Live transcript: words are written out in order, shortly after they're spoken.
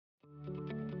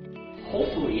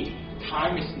hopefully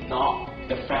time is not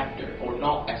the factor or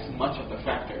not as much of a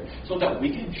factor, so that we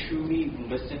can truly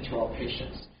listen to our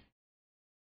patients.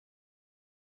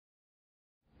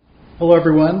 Hello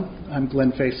everyone, I'm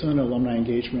Glenn Faison, Alumni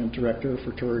Engagement Director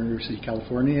for Touro University,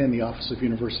 California in the Office of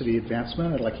University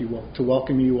Advancement. I'd like to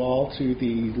welcome you all to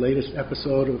the latest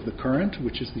episode of The Current,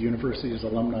 which is the university's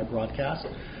alumni broadcast.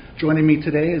 Joining me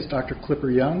today is Dr.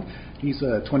 Clipper Young. He's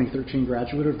a 2013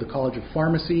 graduate of the College of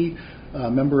Pharmacy, a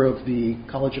member of the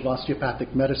College of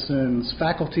Osteopathic Medicine's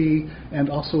faculty, and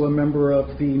also a member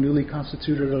of the newly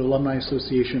constituted Alumni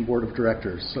Association Board of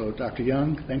Directors. So, Dr.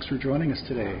 Young, thanks for joining us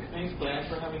today. Thanks, Glenn,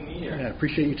 for having me here. Yeah, I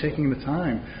appreciate you taking the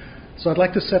time. So I'd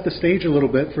like to set the stage a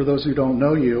little bit for those who don't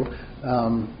know you,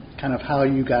 kind of how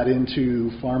you got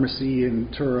into pharmacy in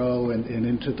Touro and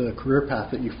into the career path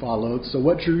that you followed. So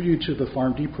what drew you to the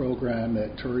PharmD program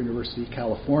at Touro University,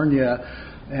 California?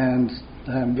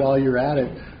 And while you're at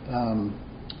it,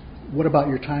 what about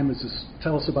your time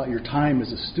tell us about your time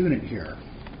as a student here.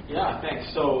 Yeah,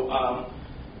 thanks. So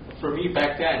for me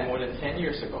back then, more than 10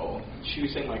 years ago,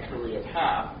 choosing my career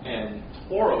path, and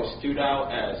Touro stood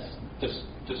out as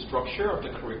the structure of the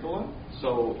curriculum.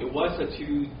 So it was a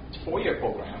 4-year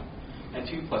program and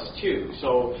 2+2.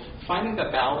 So finding the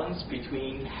balance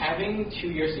between having 2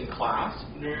 years in class,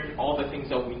 learn all the things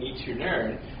that we need to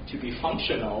learn to be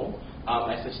functional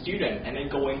as a student, and then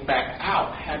going back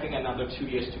out, having another 2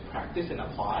 years to practice and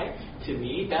apply, to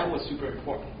me, that was super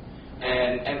important.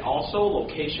 And also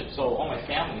location. So all my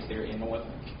family's there in North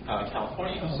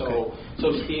California. Okay.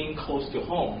 So staying close to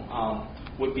home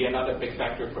would be another big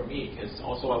factor for me, because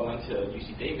also I went to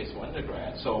UC Davis for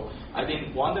undergrad. So I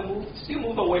didn't want to still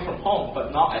move away from home,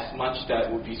 but not as much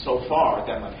that would be so far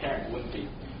that my parents wouldn't be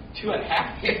too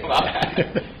unhappy about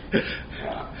that.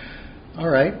 Yeah. All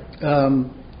right.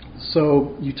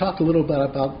 So you talked a little bit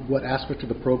about what aspect of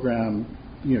the program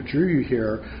drew you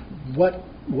here. What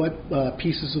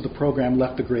pieces of the program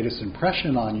left the greatest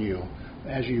impression on you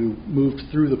as you moved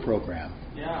through the program?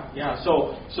 Yeah.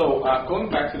 So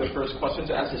going back to the first question,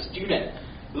 as a student,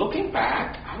 looking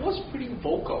back, I was pretty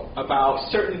vocal about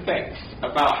certain things,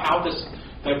 about how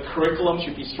the curriculum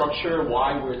should be structured,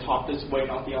 why we were taught this way,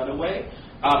 not the other way.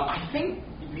 I think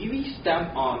really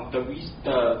stemmed on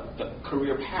the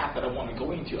career path that I want to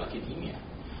go into, academia.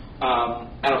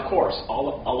 And of course, a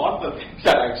lot of the things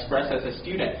that I expressed as a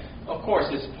student, of course,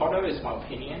 part of it is my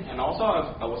opinion, and also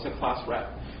I was a class rep.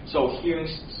 So hearing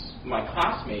my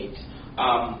classmates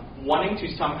wanting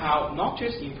to somehow not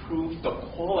just improve the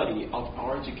quality of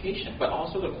our education, but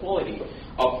also the quality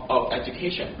of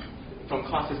education from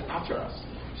classes after us.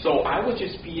 So I was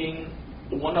just being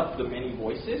one of the many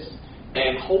voices,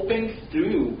 and hoping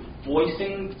through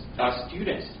voicing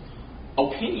students'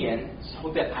 opinion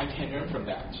so that I can learn from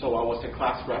that. So I was a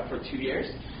class rep for 2 years,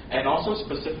 and also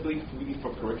specifically really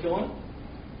for curriculum.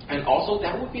 And also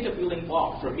that would be the building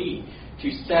block for me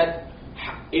to set,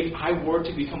 if I were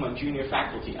to become a junior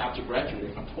faculty after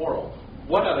graduating from Touro,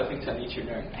 what are the things I need to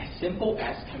learn? As simple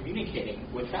as communicating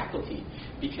with faculty,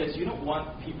 because you don't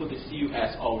want people to see you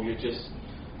as, oh, you're just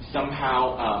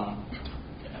somehow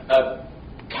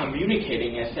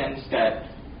communicating in a sense that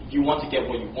you want to get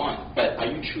what you want, but are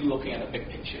you truly looking at a big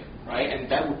picture, right? And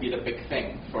that would be the big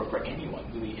thing for anyone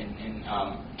really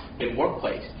in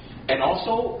workplace. And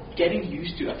also getting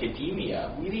used to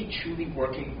academia, really truly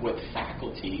working with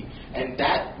faculty, and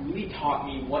that really taught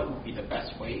me what would be the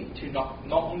best way to not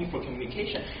only for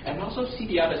communication, and also see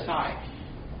the other side.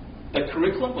 The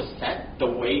curriculum was set the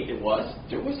way it was,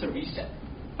 there was a reason.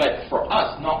 But for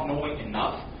us, not knowing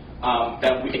enough,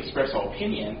 that we express our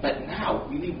opinion, but now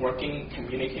really working,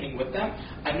 communicating with them,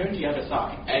 I learned the other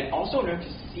side, and also learned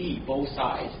to see both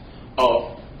sides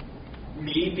of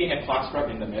me being a class rep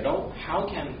in the middle. How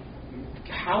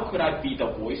could I be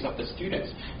the voice of the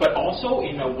students, but also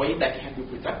in a way that can be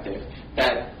productive,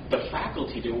 that the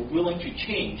faculty, they were willing to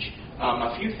change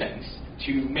a few things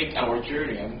to make our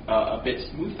journey a bit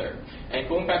smoother. And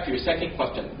going back to your second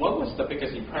question, what was the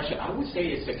biggest impression? I would say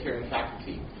it's the caring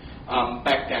faculty.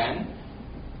 Back then,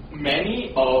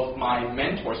 many of my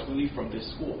mentors were really from this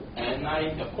school, and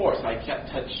I kept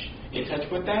in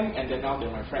touch with them, and then now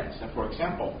they're my friends. And for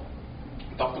example,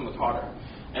 Dr. McCarter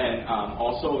and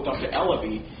also Dr.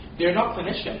 Ellaby, they're not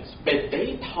clinicians, but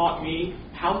they taught me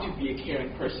how to be a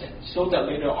caring person, so that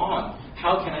later on,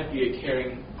 how can I be a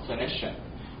caring clinician?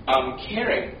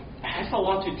 Caring has a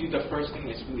lot to do. The first thing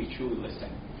is really truly listen,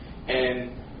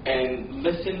 and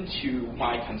listen to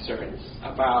my concerns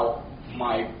about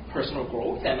my personal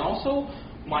growth, and also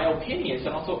my opinions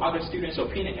and also other students'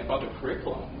 opinion about the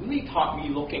curriculum really taught me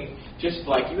looking just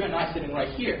like you and I sitting right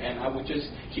here, and I would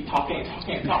just keep talking and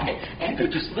talking and talking, and they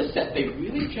just listen. They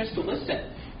really just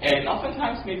listen, and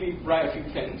oftentimes maybe write a few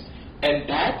things, and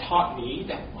that taught me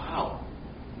that, wow,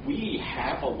 we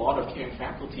have a lot of caring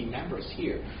faculty members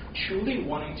here truly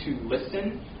wanting to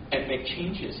listen and make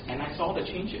changes, and I saw the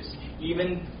changes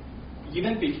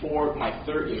even before my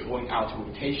third year going out to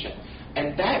rotation.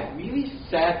 And that really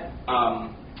set,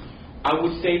 I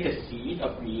would say, the seed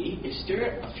of me, is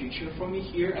there a future for me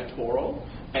here at Touro?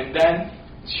 And then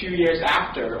 2 years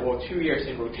after, or 2 years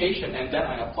in rotation, and then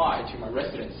I applied to my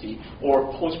residency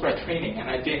or postgrad training, and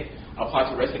I didn't apply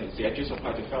to residency, I just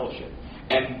applied to fellowship.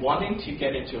 And wanting to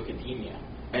get into academia,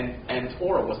 and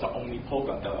Touro was the only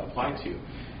program that I applied to.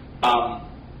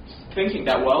 Thinking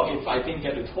that, well, if I didn't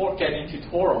get into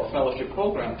Touro fellowship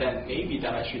program, then maybe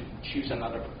that I should choose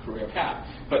another career path.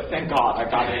 But thank God I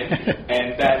got in, and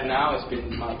then now it's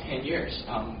been my 10 years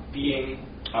being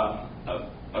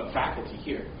a faculty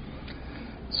here.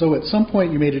 So at some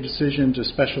point you made a decision to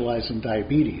specialize in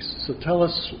diabetes. So tell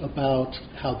us about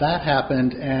how that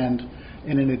happened, and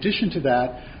in addition to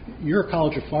that, you're a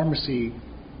College of Pharmacy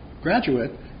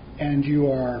graduate, and you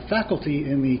are faculty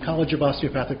in the College of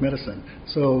Osteopathic Medicine.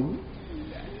 So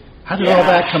how did all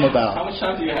that come about? How much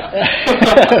time do you have?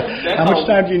 How much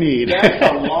time do you need?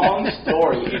 That's a long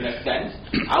story in a sense.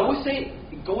 I would say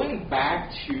going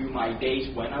back to my days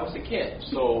when I was a kid.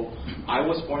 So I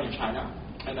was born in China,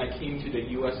 and I came to the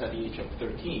U.S. at the age of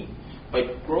 13.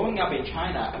 But growing up in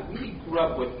China, I really grew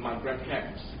up with my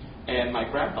grandparents, and my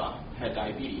grandpa had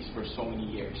diabetes for so many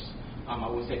years. I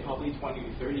would say probably 20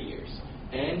 to 30 years.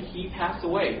 And he passed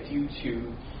away due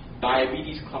to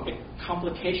diabetes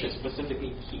complications,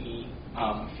 specifically kidney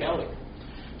failure.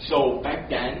 So back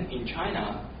then in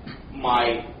China,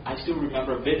 I still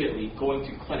remember vividly going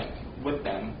to clinic with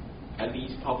them at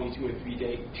least probably two or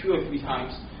three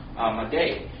times a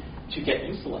day to get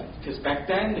insulin. Because back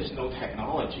then there's no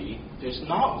technology, there's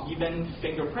not even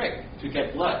finger prick to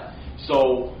get blood.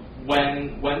 So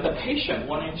when the patient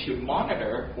wanted to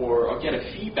monitor or get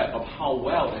a feedback of how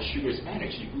well the sugar is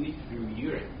managed, you really through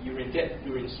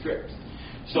urine strips.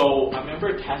 So I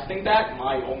remember testing that,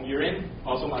 my own urine.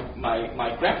 Also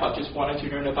my grandpa just wanted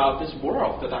to learn about this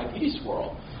world, the diabetes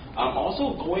world.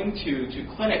 Also going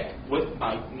to clinic with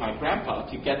my grandpa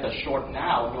to get the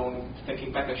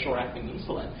thinking back the short-acting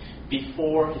insulin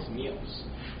before his meals.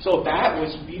 So that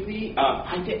was really,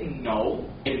 I didn't know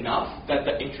enough that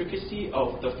the intricacy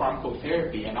of the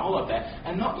pharmacotherapy and all of that,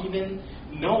 and not even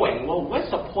knowing, well,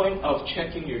 what's the point of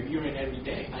checking your urine every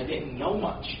day? I didn't know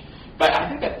much. But I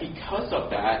think that because of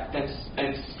that,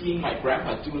 and seeing my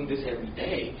grandpa doing this every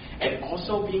day, and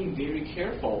also being very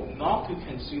careful not to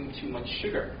consume too much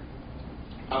sugar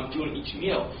during each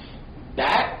meal,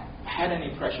 that had an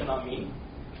impression on me.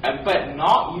 But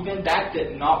not even that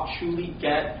did not truly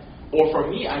get, or for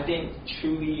me, I didn't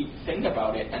truly think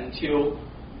about it until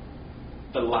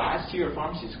the last year of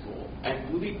pharmacy school,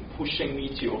 and really pushing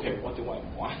me to, okay, what do I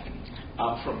want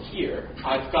from here?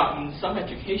 I've gotten some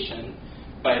education,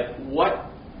 but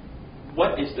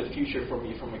what is the future for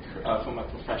me from a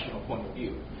professional point of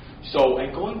view? So,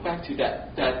 and going back to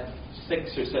that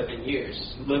 6 or 7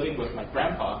 years living with my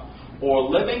grandpa, or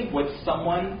living with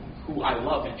someone who I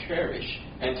love and cherish,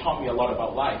 and taught me a lot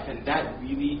about life, and that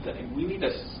really the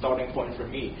starting point for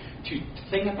me to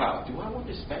think about, do I want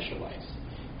to specialize?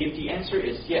 If the answer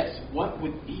is yes, what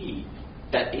would be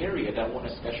that area that I want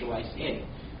to specialize in?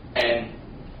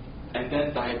 And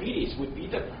then diabetes would be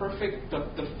the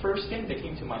first thing that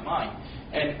came to my mind.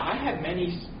 And I had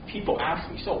many people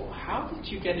ask me, so how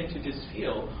did you get into this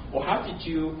field, or how did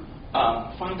you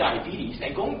find diabetes?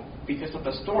 And because of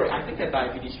the story, I think that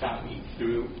diabetes found me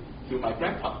through my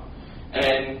grandpa.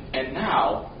 And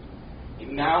now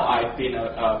I've been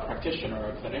a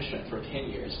practitioner, a clinician for 10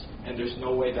 years, and there's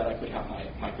no way that I could have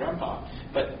my grandpa.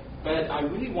 But I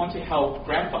really want to help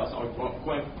grandpas or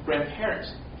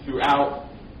grandparents throughout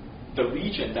the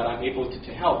region that I'm able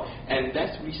to help. And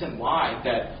that's the reason why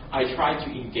that I try to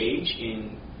engage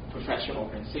in professional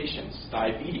organizations,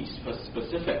 diabetes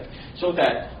specific, so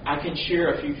that I can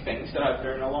share a few things that I've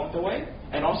learned along the way,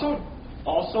 and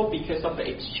also because of the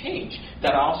exchange,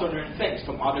 that I also learn things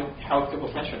from other healthcare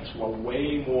professionals who are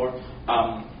way more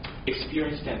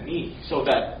experienced than me, so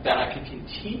that I can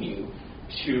continue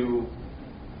to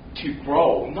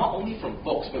grow, not only from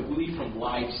books, but really from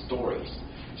life stories.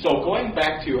 So going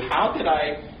back to how did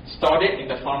I started in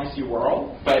the pharmacy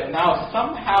world, but now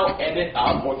somehow ended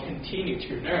up or continue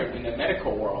to learn in the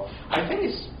medical world, I think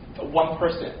it's one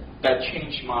person that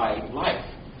changed my life.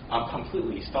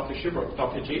 completely. It's Dr. Shubrook,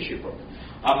 Dr. J. Shubrook.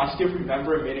 I still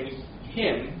remember meeting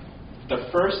him the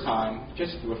first time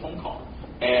just through a phone call.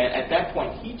 And at that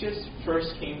point, he just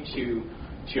first came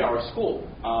to our school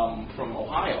from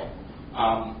Ohio.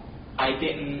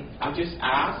 I just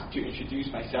asked to introduce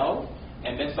myself,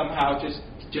 and then somehow just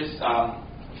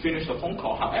finished the phone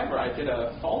call. However, I did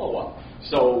a follow-up,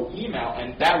 so email,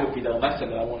 and that would be the lesson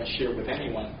that I want to share with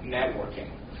anyone,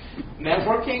 networking.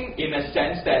 Networking in a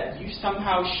sense that you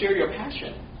somehow share your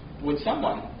passion with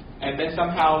someone, and then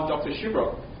somehow Dr.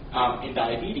 Shubrook in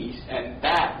diabetes, and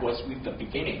that was with the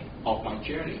beginning of my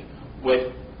journey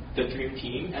with the Dream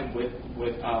Team and with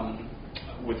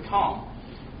Com.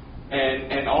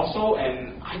 And also,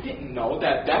 I didn't know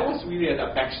that was really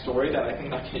a backstory that I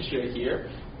think I can share here.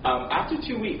 After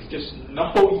 2 weeks, just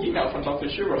no email from Dr.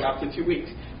 Shubrook after 2 weeks.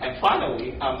 And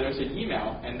finally, there's an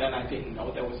email, and then I didn't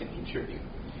know there was an interview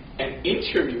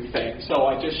thing. So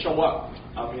I just show up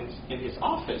in his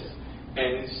office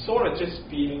and sort of just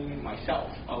being myself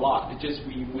a lot. It just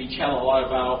we chat a lot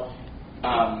about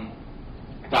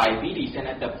diabetes, and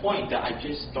at the point that I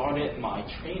just started my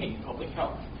training in public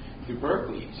health through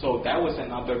Berkeley. So that was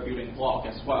another building block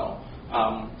as well.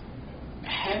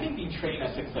 Having been trained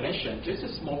as a clinician, just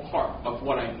a small part of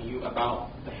what I knew about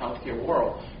the healthcare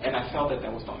world, and I felt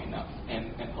that was not enough,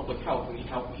 and public health really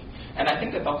helped me. And I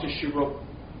think that Dr. Shubrook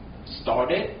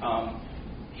started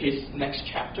his next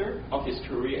chapter of his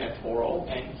career at Touro,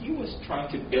 and he was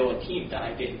trying to build a team that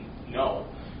I didn't know.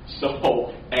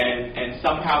 So, and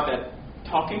somehow that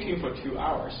talking to him for 2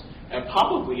 hours, and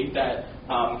probably that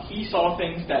he saw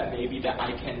things that maybe that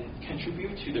I can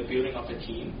contribute to the building of the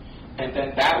team. And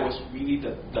then that was really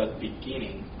the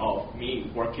beginning of me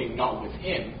working not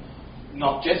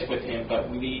just with him,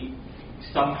 but really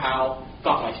somehow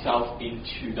got myself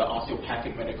into the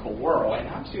osteopathic medical world. And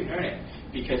I'm still learning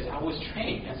because I was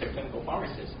trained as a clinical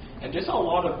pharmacist. And there's a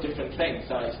lot of different things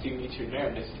that I still need to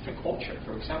learn. There's different culture,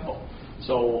 for example.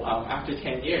 So after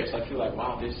 10 years, I feel like,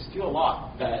 wow, there's still a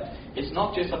lot that it's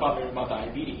not just about learning about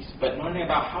diabetes, but learning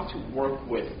about how to work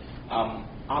with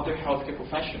other healthcare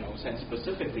professionals, and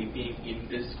specifically being in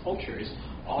these cultures,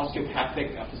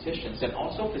 osteopathic physicians, and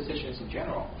also physicians in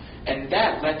general. And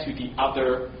that led to the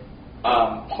other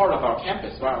part of our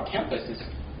campus. Where our campus is,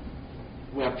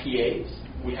 we have PAs,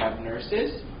 we have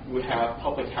nurses, we have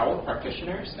public health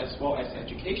practitioners, as well as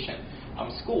education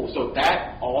schools. So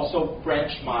that also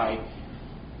branched my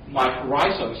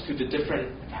horizons to the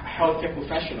different healthcare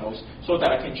professionals, so that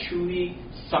I can truly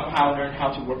somehow learn how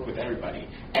to work with everybody.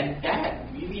 And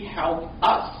that really helped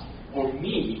us, or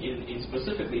me in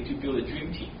specifically, to build a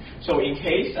dream team. So in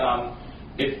case,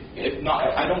 if not,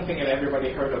 I don't think that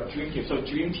everybody heard of Dream Team. So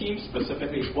Dream Team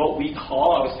specifically is what we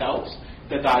call ourselves,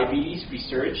 the Diabetes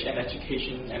Research and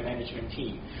Education and Management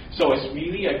Team. So it's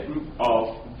really a group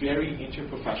of very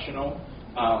interprofessional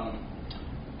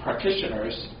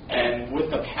practitioners, and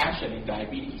with a passion in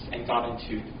diabetes, and got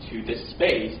into this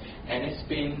space. And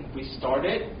we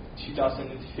started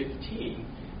 2015,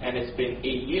 and it's been 8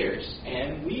 years,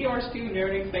 and we are still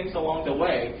learning things along the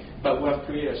way, but we have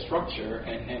created a structure,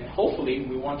 and hopefully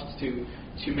we want to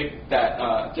make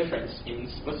that difference in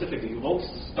specifically, we'll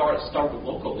start with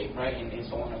locally, right, in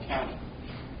Solano County.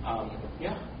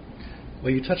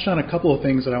 Well, you touched on a couple of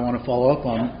things that I want to follow up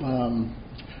on. Yeah.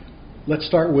 Let's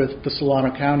start with the Solano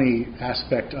County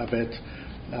aspect of it.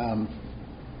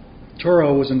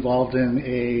 Touro was involved in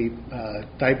a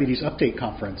diabetes update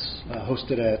conference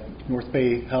hosted at North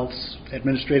Bay Health's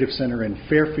Administrative Center in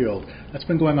Fairfield. That's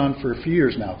been going on for a few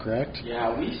years now, correct?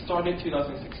 Yeah, we started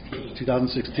 2016.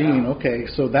 2016, yeah. Okay.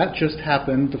 So that just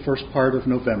happened the first part of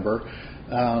November.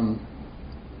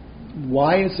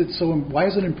 Why is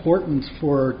it important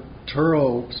for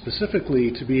Touro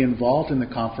specifically to be involved in the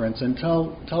conference, and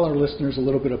tell our listeners a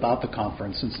little bit about the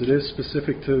conference, since it is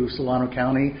specific to Solano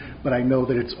County, but I know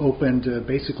that it's open to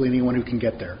basically anyone who can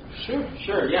get there.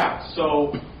 Sure, yeah.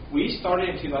 So we started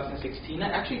in 2016,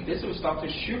 and actually this was Dr.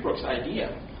 Shubrook's idea.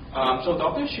 So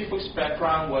Dr. Shubrook's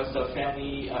background was a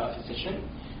family physician,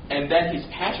 and then his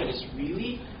passion is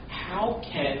really how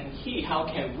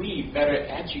can we better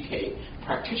educate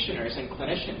practitioners and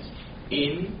clinicians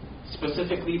in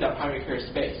specifically the primary care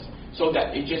space, so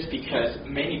that it just because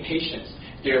many patients,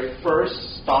 their first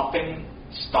stop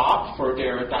for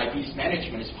their diabetes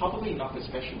management is probably not the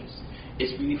specialist,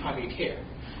 it's really primary care.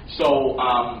 So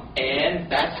and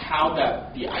that's how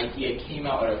the idea came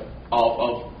out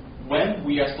of when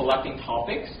we are selecting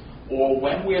topics, or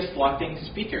when we are selecting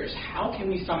speakers, how can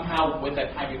we somehow with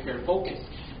that primary care focus?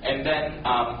 And then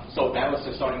so that was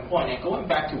the starting point. And going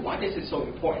back to why this is so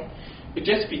important, it's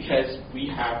just because we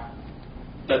have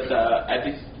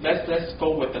let's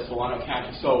go with the Solano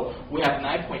County. So we have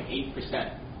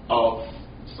 9.8% of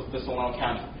the Solano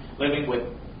County living with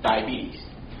diabetes.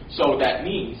 So that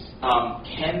means,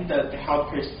 can the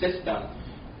healthcare system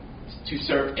to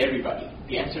serve everybody?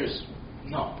 The answer is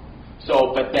no.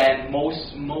 So, but then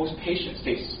most patients,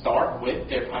 they start with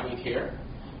their primary care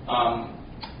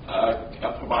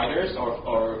providers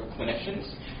or clinicians,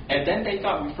 and then they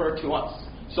got referred to us.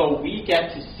 So we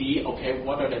get to see, okay,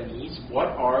 what are the needs, what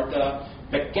are the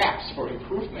gaps for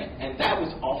improvement, and that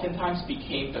was oftentimes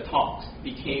became the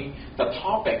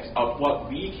topics of what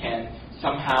we can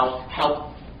somehow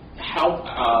help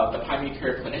the primary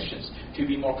care clinicians to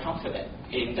be more confident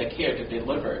in the care to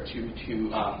deliver to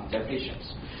their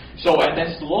patients. So, and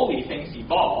then slowly things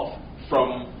evolve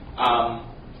from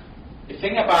the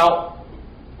thing about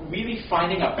really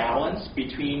finding a balance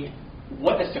between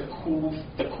what is the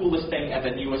coolest thing and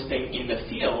the newest thing in the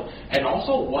field, and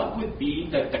also what would be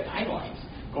the guidelines.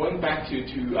 Going back to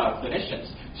clinicians,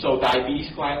 so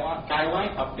diabetes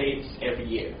guideline updates every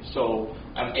year. So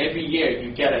every year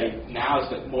you get now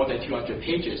it's more than 200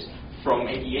 pages from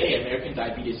ADA, American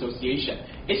Diabetes Association.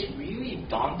 It's really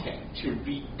daunting to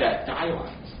read that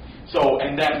guidelines. So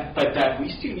but then we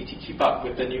still need to keep up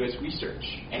with the newest research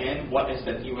and what is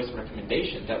the newest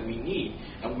recommendation that we need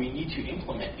and we need to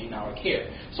implement in our care.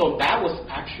 So that was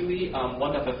actually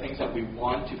one of the things that we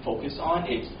want to focus on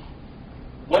is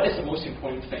what is the most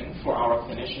important thing for our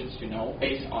clinicians to know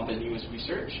based on the newest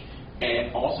research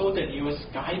and also the newest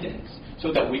guidance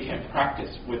so that we can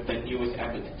practice with the newest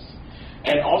evidence.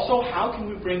 And also, how can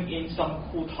we bring in some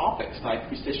cool topics like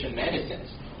precision medicines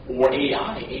or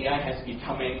AI? AI has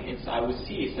becoming, I would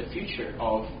see, it's the future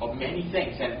of many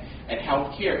things, and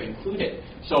healthcare included.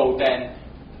 So then,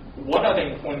 what are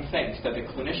the important things that the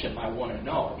clinician might want to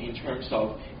know in terms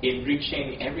of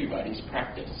enriching everybody's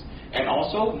practice? And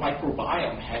also,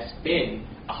 microbiome has been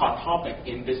a hot topic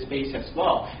in this space as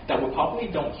well that we probably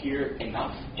don't hear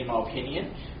enough, in my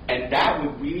opinion, and that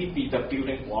would really be the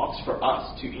building blocks for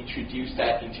us to introduce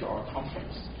that into our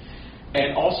conference.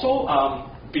 And also,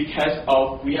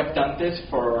 because we have done this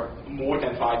for more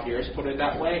than 5 years, put it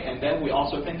that way, and then we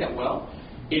also think that, well,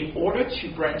 in order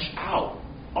to branch out,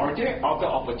 are there other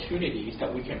opportunities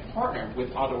that we can partner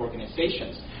with other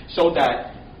organizations so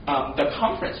that the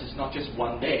conference is not just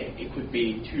one day, it could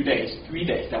be 2 days, 3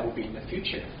 days, that will be in the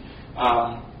future,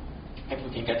 if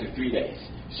we can get to 3 days.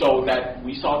 So that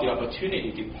we saw the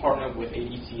opportunity to partner with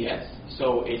ADCS,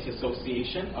 so it's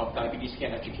Association of Diabetes Care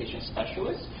and Education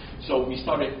Specialists. So we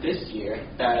started this year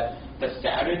that the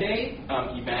Saturday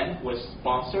event was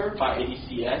sponsored by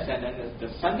ADCS, and then the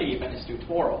Sunday event is through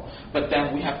Touro. But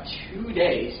then we have 2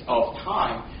 days of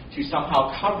time to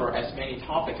somehow cover as many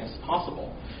topics as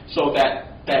possible. So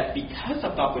that because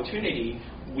of the opportunity,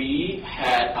 we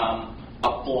had a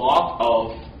block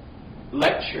of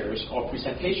lectures or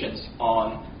presentations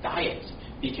on diet,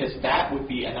 because that would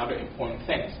be another important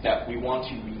thing that we want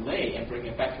to relay and bring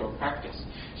it back to our practice.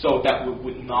 So that we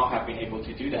would not have been able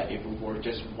to do that if we were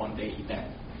just one-day event.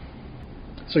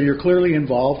 So you're clearly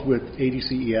involved with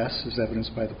ADCES, as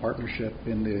evidenced by the partnership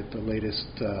in the latest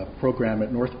program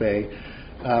at North Bay.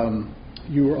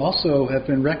 You also have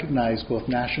been recognized both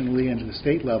nationally and at the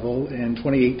state level. In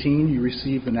 2018, you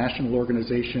received the National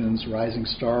Organization's Rising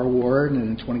Star Award, and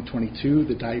in 2022,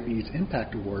 the Diabetes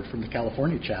Impact Award from the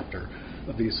California chapter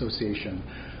of the association.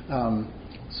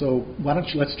 So why don't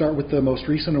let's start with the most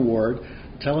recent award.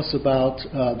 Tell us about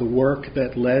the work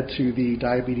that led to the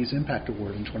Diabetes Impact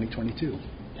Award in 2022.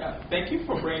 Yeah, thank you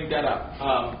for bringing that up.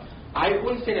 I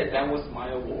wouldn't say that was my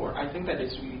award. I think that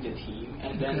it's really the team.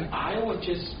 And then I was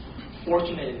just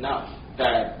fortunate enough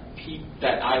that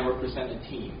I represent a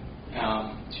team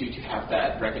to have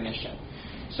that recognition.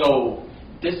 So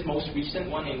this most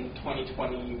recent one in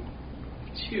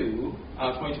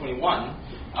 2021,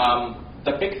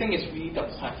 the big thing is really the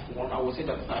platform. I would say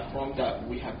the platform that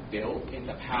we have built in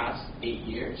the past 8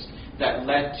 years that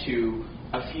led to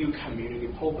a few community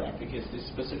programs, because this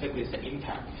specifically is the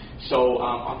impact. So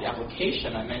on the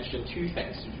application, I mentioned 2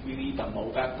 things. It's really the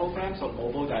MOVAC program, so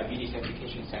Mobile Diabetes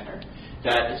Education Center,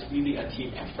 that is really a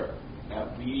team effort.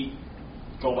 We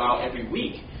go out every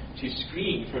week to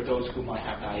screen for those who might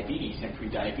have diabetes and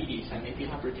pre-diabetes and maybe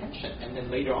hypertension. And then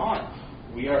later on,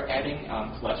 we are adding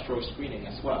cholesterol screening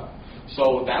as well.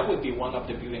 So that would be one of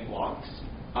the building blocks.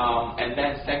 And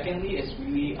then secondly, is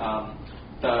really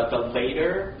the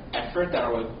later effort that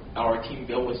our team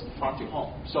built was farm to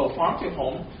home. So farm to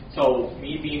home, so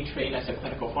me being trained as a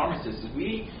clinical pharmacist is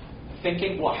really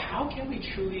thinking, well, how can we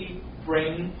truly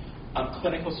bring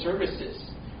clinical services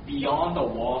beyond the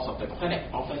walls of the clinic?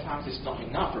 Oftentimes it's not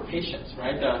enough for patients,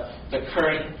 right? The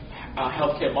current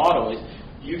healthcare model is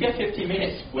you get 15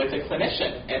 minutes with a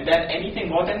clinician, and then anything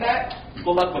more than that,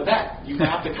 good luck with that. You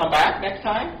have to come back next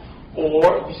time,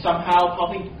 or you somehow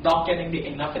probably not getting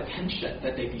enough attention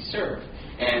that they deserve.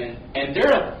 And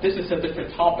this is a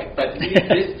different topic, but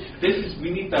really this is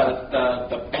really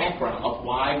the background of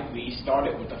why we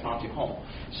started with the Farm to Home,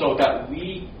 so that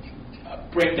we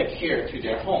bring the care to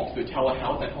their home through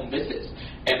telehealth and home visits.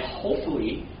 And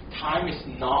hopefully, time is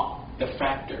not the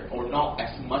factor, or not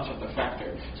as much of a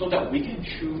factor, so that we can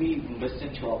truly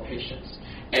listen to our patients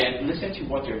and listen to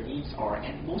what their needs are,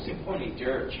 and most importantly,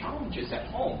 their challenges at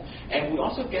home. And we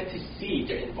also get to see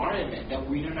their environment, that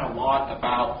we learn a lot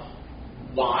about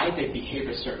why they behave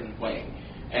a certain way.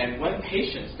 And when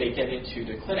patients, they get into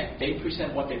the clinic, they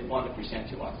present what they want to present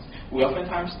to us. We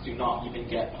oftentimes do not even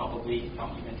get probably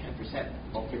not even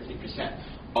 10% or 15%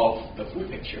 of the full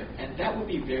picture. And that would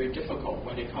be very difficult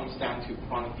when it comes down to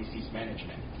chronic disease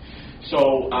management.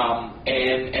 So,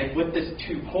 and with these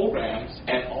two programs,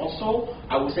 and also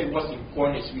I would say what's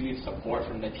important is really support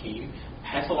from the team. It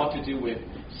has a lot to do with,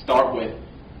 start with,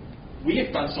 we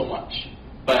have done so much,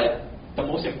 but the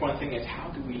most important thing is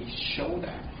how do we show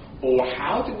that? Or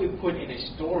how do we put in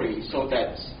a story so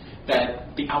that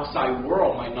the outside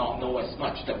world might not know as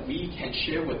much, that we can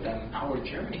share with them our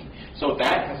journey. So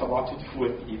that has a lot to do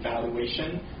with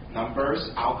evaluation,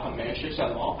 numbers, outcome measures,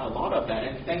 and a lot of that.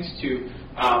 And thanks to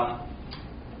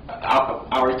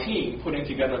our team putting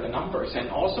together the numbers, and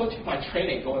also to my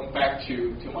training, going back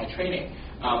to my training,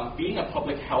 being a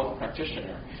public health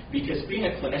practitioner, because being a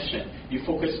clinician, you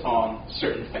focus on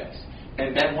certain things.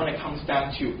 And then when it comes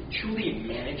down to truly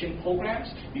managing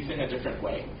programs, you think a different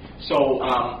way. So,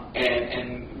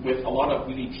 and with a lot of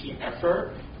really team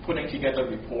effort, putting together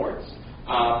reports,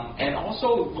 and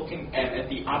also looking at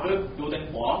the other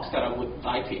building blocks that I would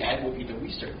like to add would be the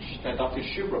research. That Dr.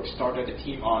 Shubrook started a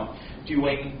team on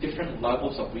doing different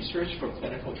levels of research for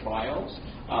clinical trials,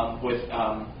 with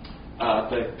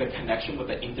the connection with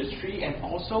the industry, and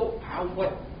also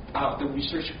the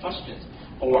research questions,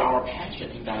 or our passion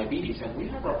in diabetes. And we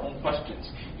have our own questions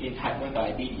in type 1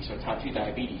 diabetes or type 2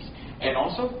 diabetes. And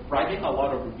also writing a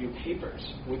lot of review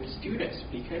papers with students,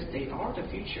 because they are the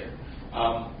future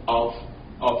of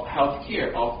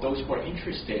healthcare, of those who are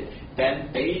interested. Then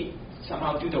they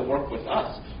somehow do the work with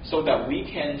us, so that we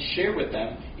can share with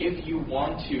them, if you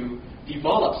want to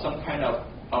develop some kind of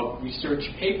research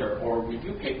paper or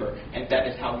review paper, and that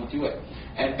is how we do it.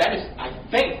 And that is,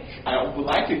 I would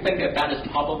like to think that is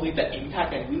probably the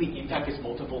impact, and really impact is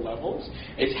multiple levels.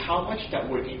 It's how much that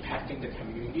we're impacting the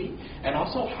community, and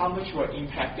also how much we're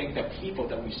impacting the people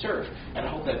that we serve. And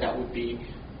I hope that would be,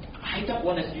 I don't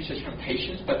want to use the term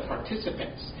patients, but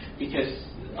participants, because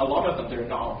a lot of them, they're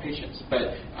not our patients, but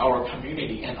our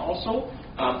community. And also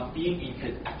being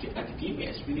in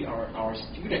academia is really our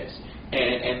students,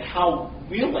 and how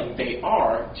willing they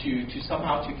are to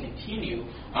somehow to continue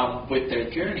with their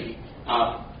journey.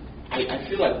 I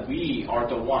feel like we are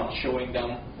the ones showing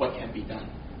them what can be done.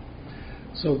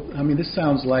 So, I mean, this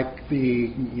sounds like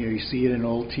you see it in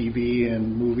old TV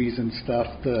and movies and stuff,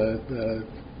 the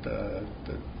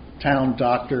town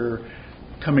doctor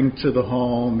coming to the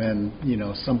home, and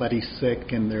somebody's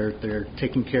sick and they're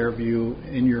taking care of you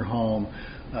in your home.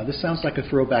 This sounds like a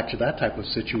throwback to that type of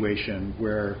situation,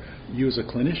 where you as a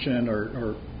clinician,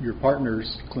 or your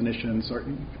partner's clinicians, or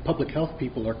public health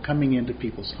people are coming into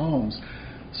people's homes.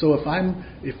 So if I'm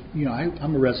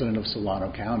a resident of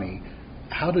Solano County,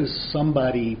 how does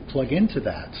somebody plug into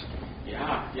that?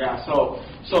 Yeah.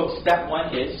 So step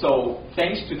one is,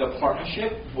 thanks to the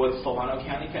partnership with Solano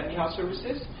County Family Health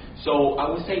Services, so I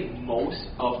would say most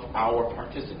of our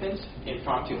participants in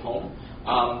Farm to Home,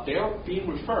 they are being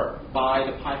referred by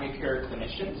the primary care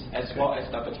clinicians as well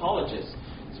as diabetologists,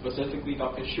 specifically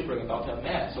Dr. Shubrook and Dr.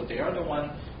 Ahmed. So they are the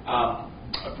one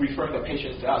referring the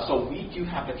patients to us. So we do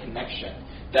have the connection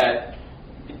that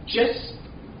just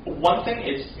one thing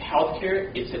is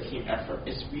healthcare, it's a team effort.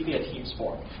 It's really a team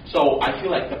sport. So I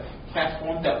feel like the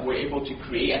platform that we're able to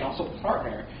create and also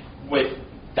partner with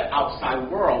the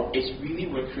outside world is really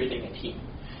we're creating a team.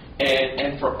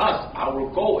 And for us,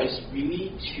 our goal is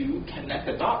really to connect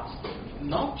the dots,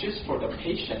 not just for the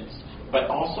patients, but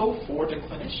also for the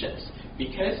clinicians.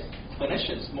 Because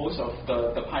clinicians, most of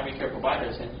the primary care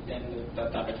providers and the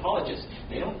diabetologists,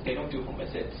 they don't do home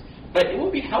visits. But it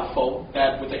will be helpful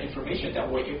that with the information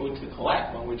that we're able to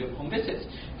collect when we're doing home visits,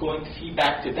 going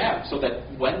feedback to them, so that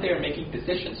when they're making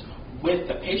decisions with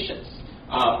the patients,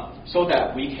 so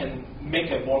that we can make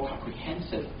a more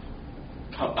comprehensive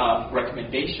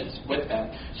recommendations with them,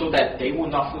 so that they will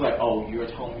not feel like, oh, you're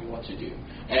telling me what to do.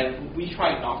 And we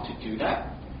try not to do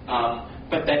that.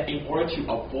 But then in order to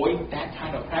avoid that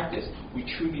kind of practice, we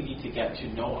truly need to get to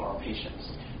know our patients.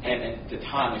 And the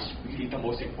time is really the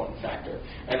most important factor.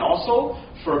 And also,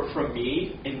 for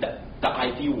me, in the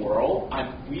ideal world,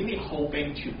 I'm really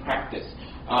hoping to practice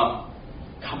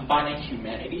combining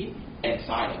humanity and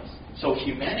science. So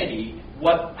humanity,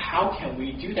 how can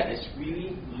we do that is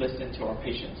really listen to our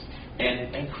patients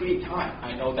and create time.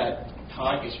 I know that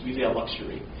time is really a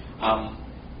luxury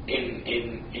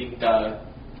in the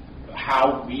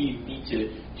how we need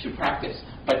to practice.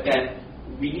 But then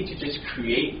we need to just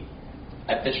create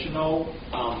additional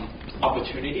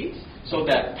opportunities so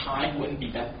that time wouldn't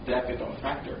be that big of a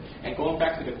factor. And going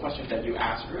back to the question that you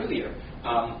asked earlier,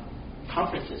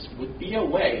 conferences would be a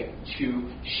way to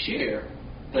share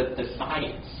the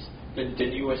science, the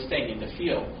newest thing in the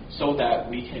field, so that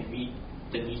we can meet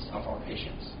the needs of our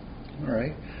patients. All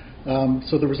right.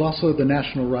 So there was also the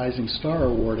National Rising Star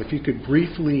Award. If you could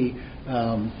briefly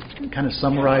kind of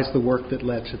summarize the work that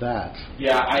led to that.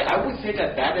 Yeah, I would say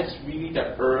that is really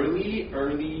the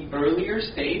earlier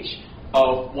stage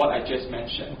of what I just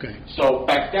mentioned. Okay. So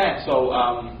back then,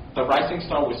 the Rising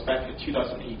Star was back in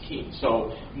 2018.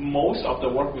 So most of the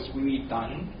work was really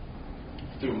done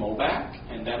through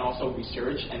MOBAC, and then also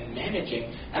research and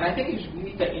managing. And I think it's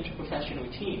really the interprofessional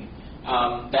team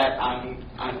that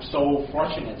I'm so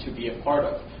fortunate to be a part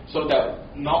of. So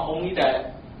that not only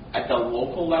that at the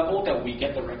local level that we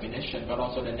get the recognition, but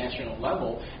also the national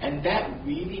level. And that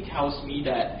really tells me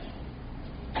that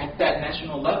at that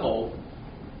national level,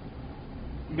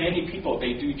 many people,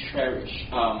 they do cherish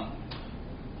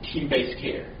team-based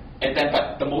care. And then,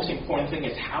 but the most important thing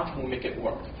is how can we make it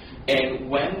work? And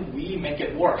when we make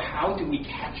it work, how do we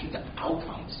capture the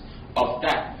outcomes of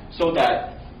that so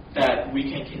that we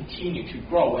can continue to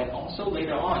grow? And also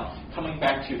later on, coming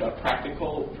back to the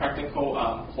practical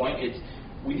point, it's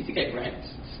we need to get grants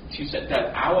to set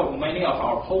that many of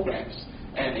our programs,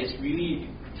 and it's really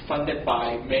funded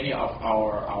by many of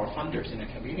our funders in the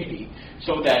community,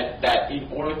 so that in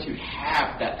order to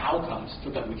have that outcomes,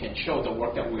 so that we can show the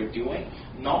work that we're doing,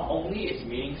 not only is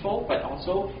meaningful, but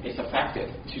also it's effective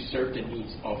to serve the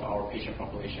needs of our patient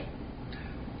population.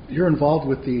 You're involved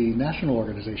with the national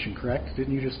organization, correct?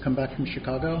 Didn't you just come back from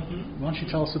Chicago? Mm-hmm. Why don't you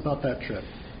tell us about that trip?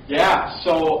 Yeah,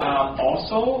 so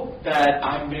also that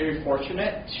I'm very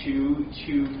fortunate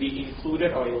to be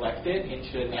included or elected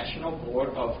into the National Board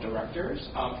of Directors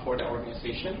for the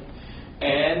organization.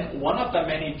 And one of the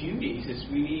many duties is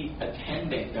really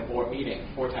attending the board meeting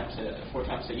four times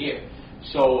a year.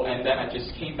 So, and then I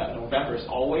just came back. November is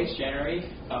always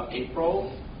January,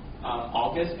 April,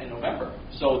 August, and November.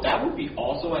 So that would be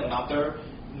also another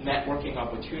networking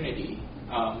opportunity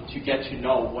to get to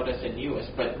know what is the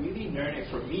newest, but really learning,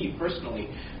 for me personally,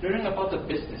 learning about the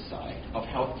business side of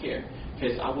healthcare,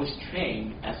 because I was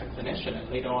trained as a clinician and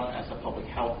later on as a public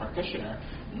health practitioner,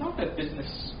 not the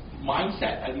business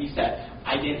mindset, at least that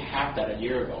I didn't have that a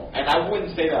year ago. And I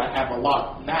wouldn't say that I have a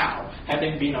lot now,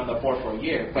 having been on the board for a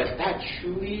year, but that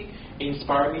truly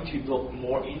inspired me to look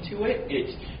more into it.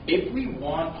 It's, if we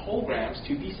want programs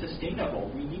to be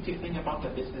sustainable, we need to think about the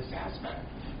business aspect,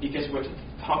 because we're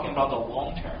talking about the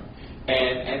long term.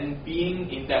 And being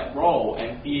in that role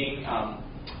and being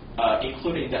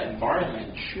included in that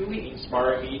environment truly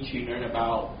inspired me to learn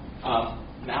about,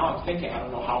 now I'm thinking, I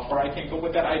don't know how far I can go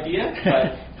with that idea,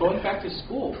 but going back to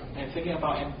school and thinking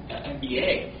about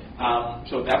MBA.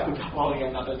 So that would probably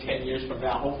another 10 years from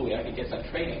now, hopefully I can get some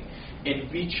training.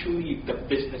 And be truly the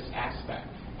business aspect,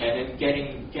 and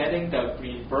then getting the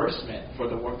reimbursement for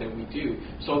the work that we do,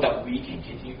 so that we can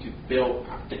continue to build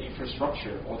the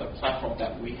infrastructure or the platform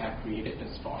that we have created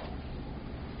this far.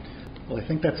 Well, I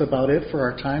think that's about it for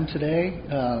our time today.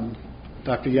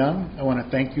 Dr. Young, I want to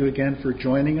thank you again for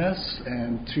joining us,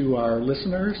 and to our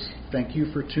listeners, thank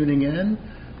you for tuning in.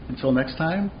 Until next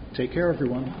time, take care,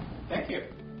 everyone. Thank you.